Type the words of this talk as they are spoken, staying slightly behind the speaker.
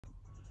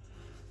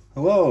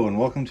Hello and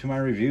welcome to my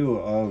review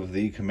of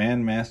the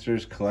Command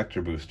Masters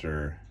Collector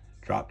Booster.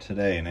 Dropped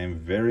today and I'm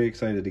very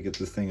excited to get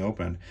this thing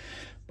open.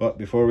 But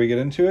before we get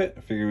into it,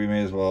 I figure we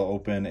may as well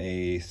open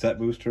a set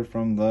booster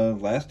from the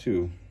last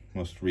two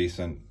most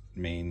recent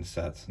main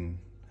sets and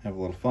have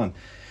a little fun.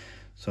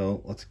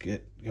 So let's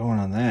get going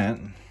on that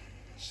and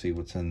see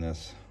what's in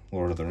this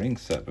Lord of the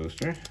Rings set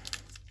booster.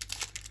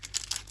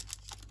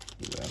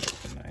 Ooh, that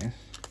open nice.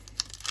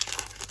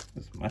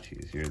 It's much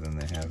easier than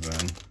they have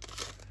been.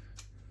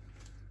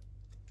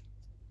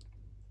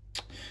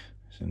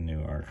 A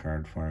new art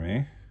card for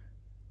me.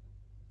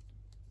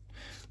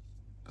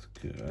 Looks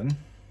good.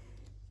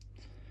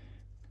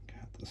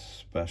 Got the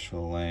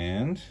special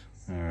land.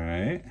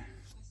 Alright.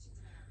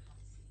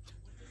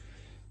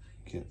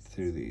 Get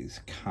through these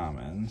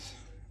commons.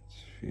 It's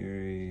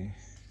Fury.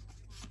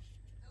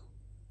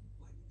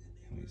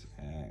 He's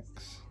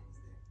Axe.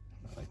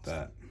 I like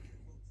that.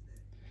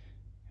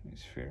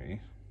 He's Fury.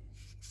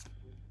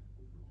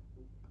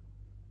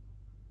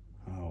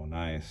 Oh,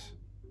 nice.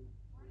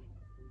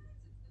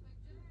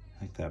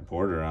 Like that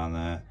border on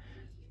that,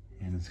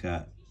 and it's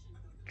got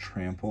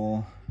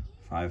trample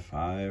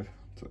 5/5.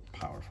 It's a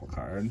powerful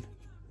card.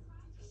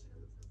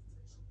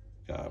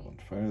 Goblin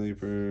Fire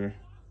Leaper,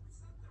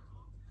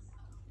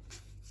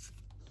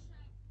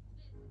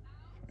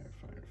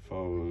 Firefighter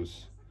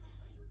Foes.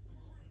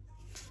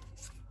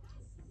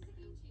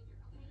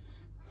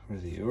 For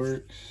the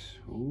orcs,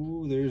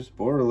 ooh, there's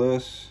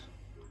borderless.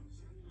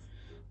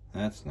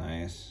 That's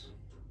nice.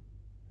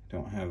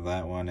 Don't have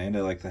that one, and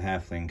I like the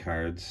halfling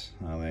cards.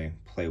 They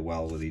play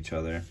well with each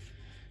other.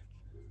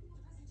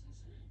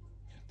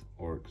 Got the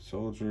orc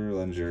soldier,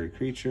 legendary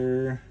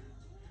creature.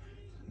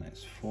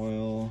 Nice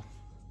foil.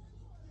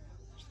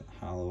 There's the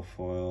hollow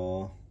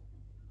foil.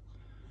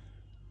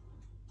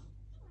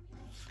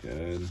 That's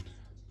good.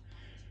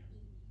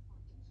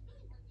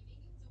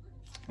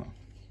 Oh.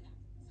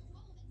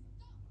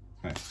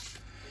 Nice.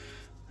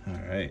 All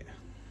right.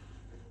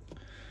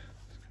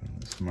 Let's go to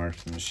this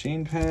March the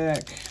Machine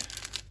pack.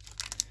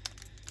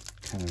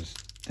 Kind of just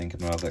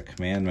thinking about the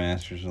Command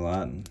Masters a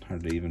lot and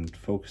hard to even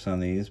focus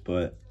on these,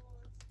 but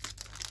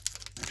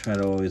I try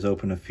to always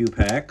open a few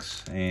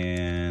packs,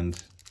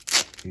 and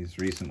these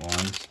recent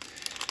ones,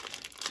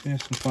 they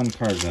have some fun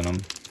cards in them.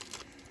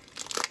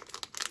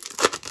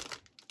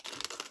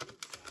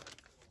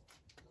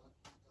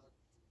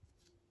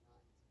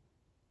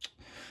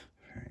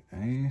 Very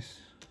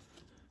nice.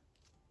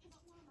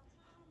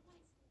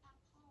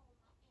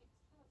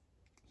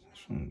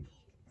 This one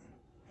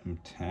from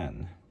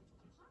 10.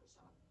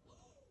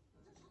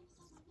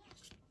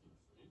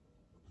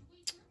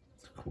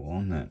 Cool.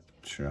 I'm not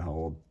sure how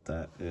old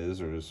that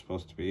is or is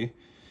supposed to be.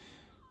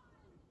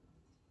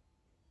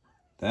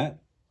 That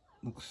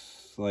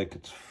looks like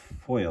it's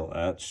foil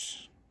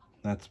etch.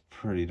 That's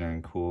pretty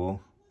darn cool.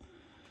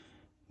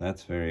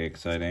 That's very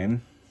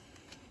exciting.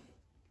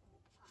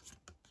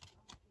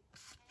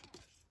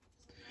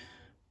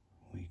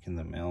 Weaken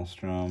the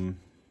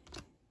Maelstrom.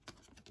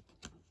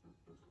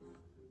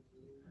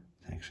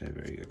 Actually a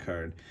very good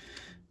card.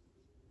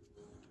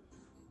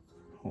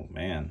 Oh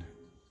man.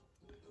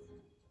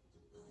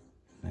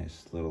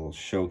 Nice little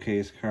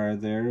showcase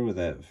card there with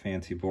that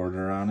fancy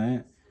border on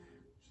it.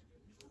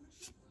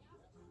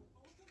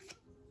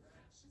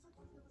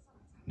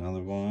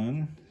 Another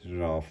one. These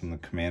are all from the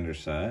Commander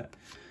set.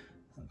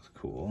 Looks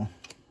cool.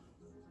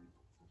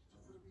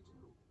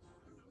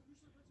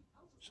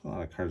 There's a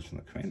lot of cards from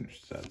the Commander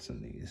sets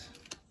in these.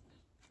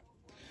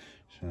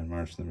 So then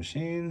March the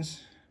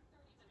Machines.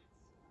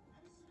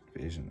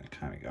 Invasion of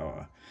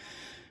Kamigawa.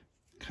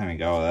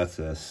 Kamigawa, that's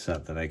a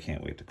set that I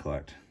can't wait to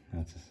collect.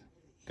 That's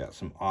got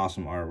some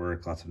awesome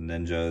artwork, lots of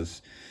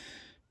ninjas.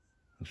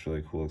 Looks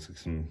really cool. Looks like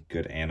some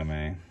good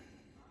anime.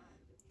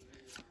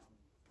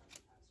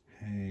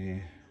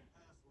 Hey.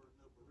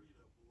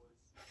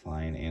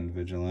 Flying and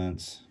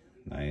Vigilance.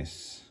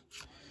 Nice.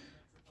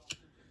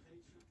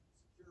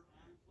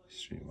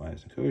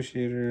 Streetwise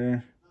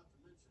Negotiator.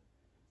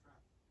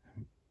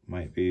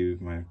 Might be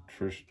my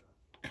first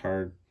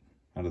card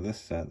out of this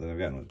set that I've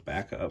gotten with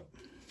backup.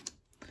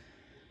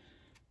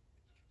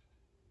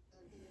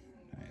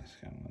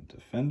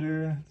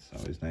 Defender, it's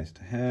always nice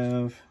to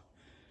have.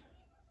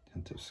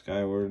 Attentive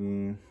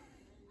Skywarden.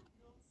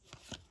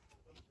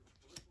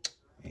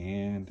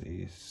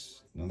 And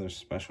another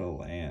special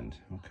land.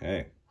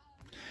 Okay.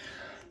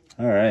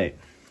 All right.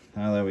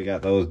 Now that we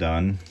got those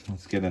done,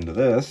 let's get into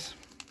this.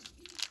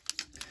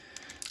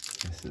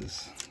 This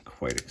is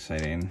quite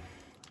exciting.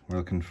 We're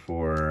looking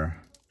for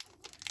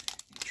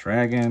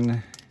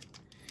dragon.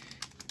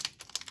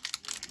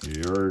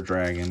 Your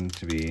dragon,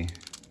 to be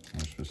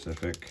more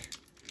specific.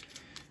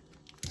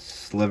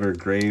 Sliver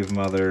Grave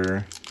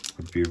Mother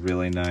would be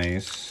really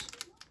nice.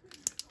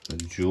 The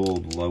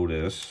Jeweled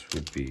Lotus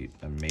would be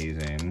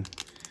amazing.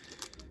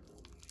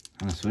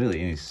 Honestly,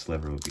 really any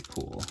sliver would be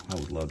cool. I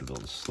would love to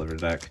build a sliver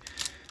deck.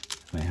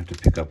 Might have to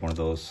pick up one of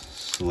those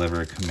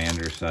sliver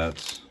commander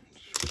sets.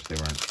 Just wish they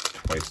weren't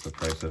twice the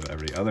price of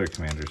every other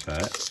commander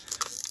set.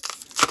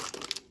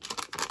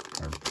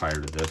 Or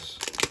prior to this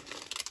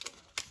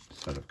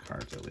set of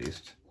cards at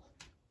least.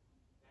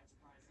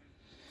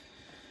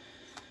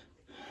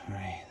 All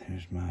right,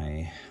 there's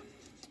my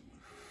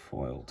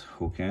foil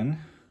token.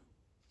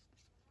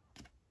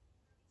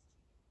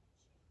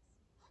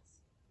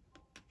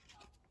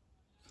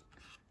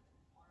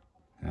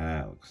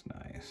 That looks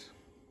nice.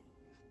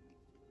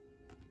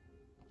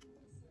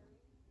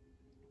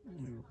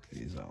 Move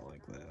these out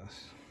like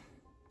this.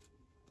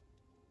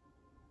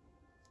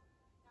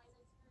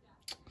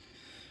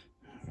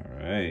 All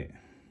right.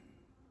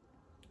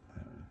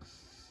 That looks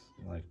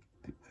like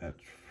the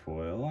etch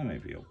foil. I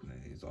might be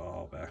opening these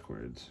all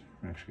backwards.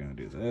 I'm actually going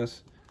to do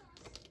this.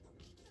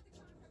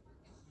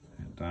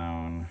 And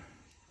down.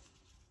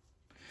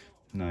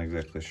 Not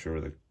exactly sure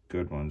where the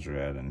good ones are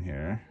at in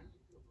here.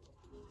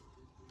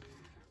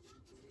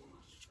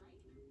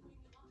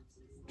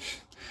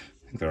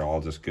 I think they're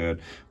all just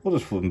good. We'll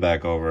just flip them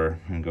back over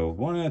and go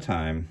one at a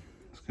time.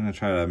 I was going to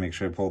try to make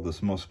sure I pulled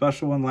this most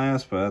special one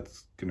last, but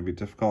that's going to be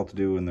difficult to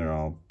do, and they're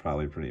all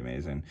probably pretty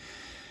amazing.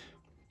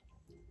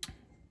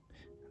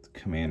 The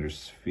Commander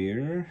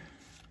Sphere.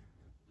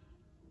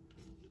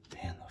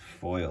 Man, the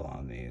foil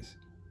on these.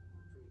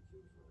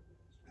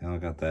 They all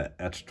got that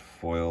etched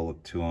foil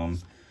look to them.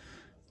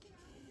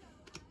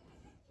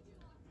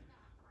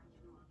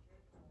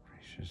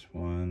 Gracious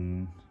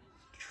One.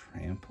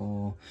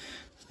 Trample.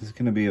 This is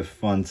going to be a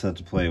fun set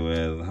to play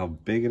with. How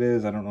big it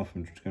is, I don't know if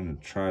I'm just going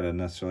to try to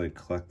necessarily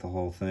collect the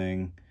whole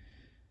thing.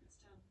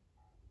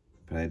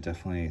 But I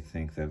definitely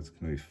think that it's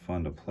going to be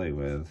fun to play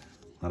with.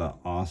 A lot of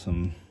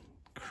awesome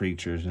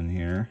creatures in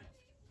here.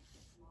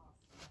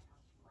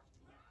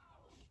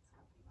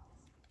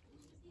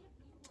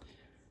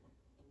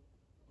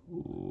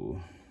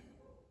 Ooh.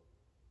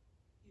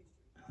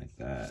 I like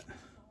that.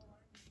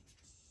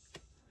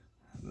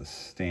 The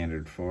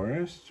standard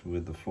forest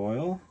with the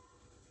foil.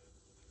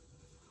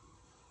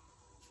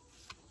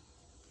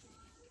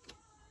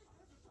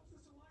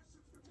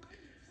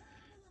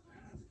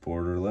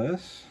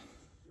 Borderless.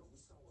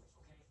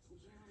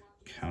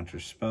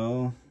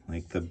 Counterspell,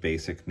 like the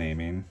basic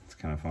naming. It's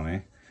kind of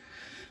funny.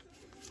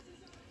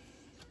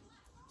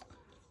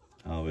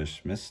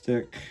 Elvish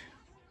Mystic.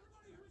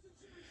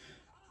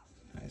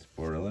 Nice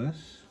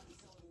borderless.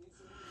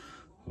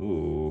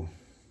 Ooh.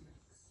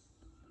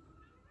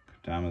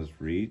 Kodama's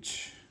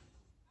Reach.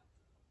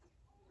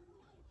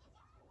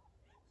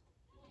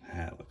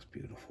 That looks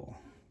beautiful.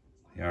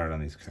 The art on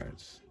these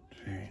cards,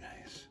 very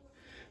nice.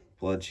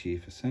 Blood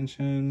Chief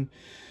Ascension.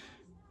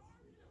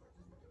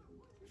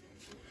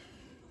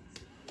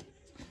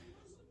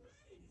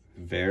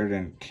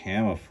 Verdant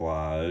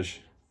Camouflage.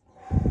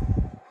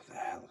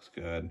 That looks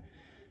good.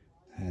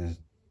 That is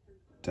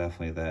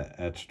definitely that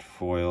etched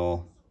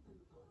foil.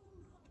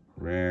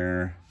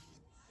 Rare.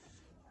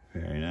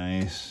 Very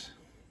nice.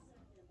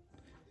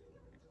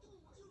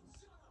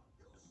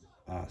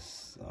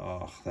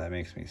 Oh, that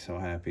makes me so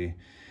happy.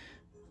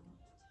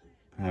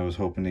 I was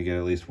hoping to get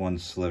at least one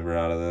sliver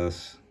out of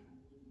this.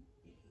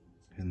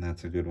 And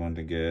that's a good one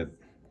to get.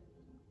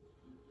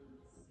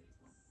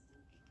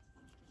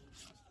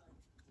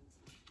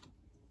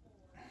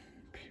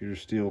 Pure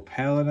Steel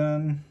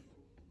Paladin.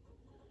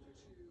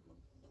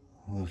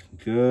 Looking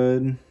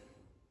good.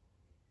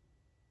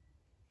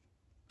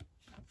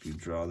 Hope you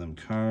draw them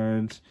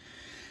cards.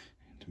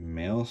 And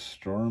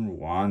Maelstrom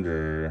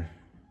Wanderer.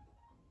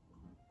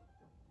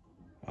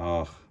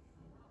 Oh,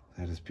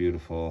 that is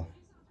beautiful.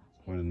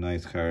 What a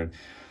nice card.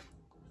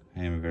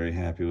 I am very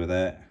happy with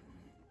that.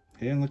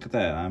 Hey, and look at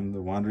that. I'm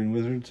the Wandering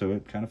Wizard, so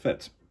it kind of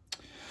fits.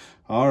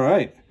 All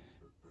right.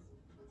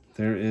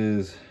 There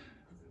is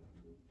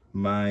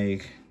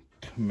my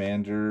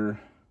Commander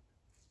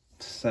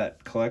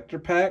set collector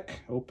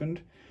pack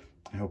opened.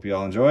 I hope you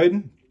all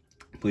enjoyed.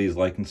 Please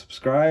like and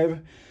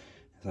subscribe,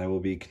 as I will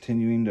be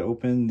continuing to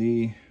open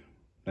the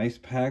nice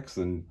packs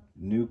and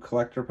new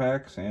collector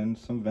packs and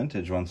some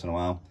vintage once in a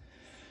while.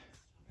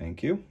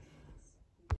 Thank you.